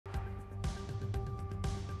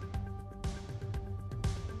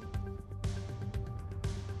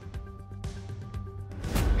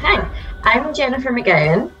I'm Jennifer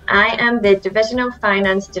Magowan. I am the Divisional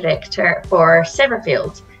Finance Director for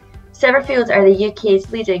Severfield. Severfield are the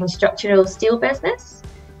UK's leading structural steel business.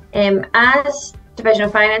 As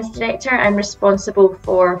Divisional Finance Director, I'm responsible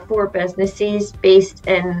for 4 businesses based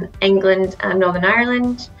in England and Northern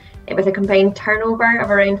Ireland, with a combined turnover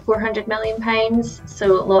of around £400 million,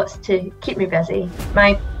 so lots to keep me busy.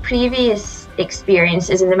 My previous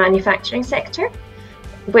experience is in the manufacturing sector,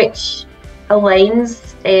 which aligns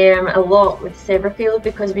a lot with Severfield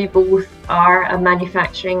because we both are a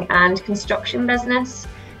manufacturing and construction business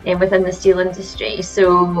within the steel industry.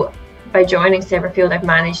 So by joining Severfield, I've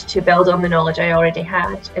managed to build on the knowledge I already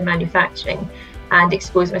had in manufacturing and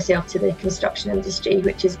expose myself to the construction industry,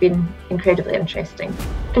 which has been incredibly interesting.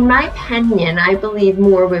 In my opinion, I believe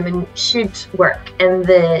more women should work in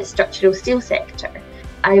the structural steel sector.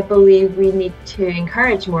 I believe we need to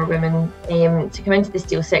encourage more women to come into the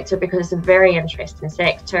steel sector because it's a very interesting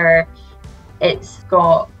sector. It's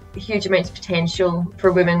got huge amounts of potential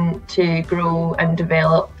for women to grow and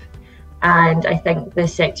develop, and I think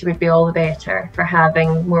this sector would be all the better for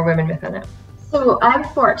having more women within it. So I'm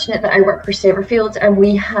fortunate that I work for Severfield, and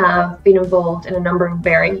we have been involved in a number of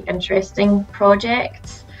very interesting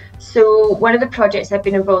projects. So one of the projects I've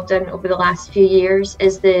been involved in over the last few years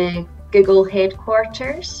is the Google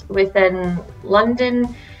headquarters within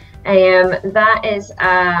London. That is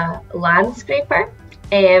a landscraper,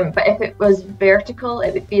 but if it was vertical,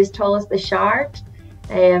 it would be as tall as the Shard.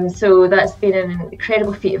 So that's been an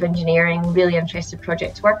incredible feat of engineering, really interesting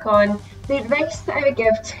project to work on. The advice that I would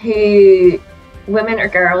give to women or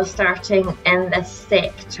girls starting in this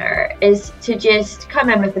sector is to just come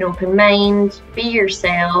in with an open mind, be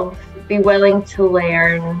yourself, be willing to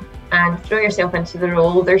learn and throw yourself into the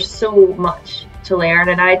role. There's so much to learn,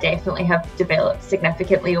 and I definitely have developed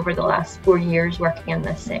significantly over the last 4 years working in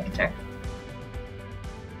this sector.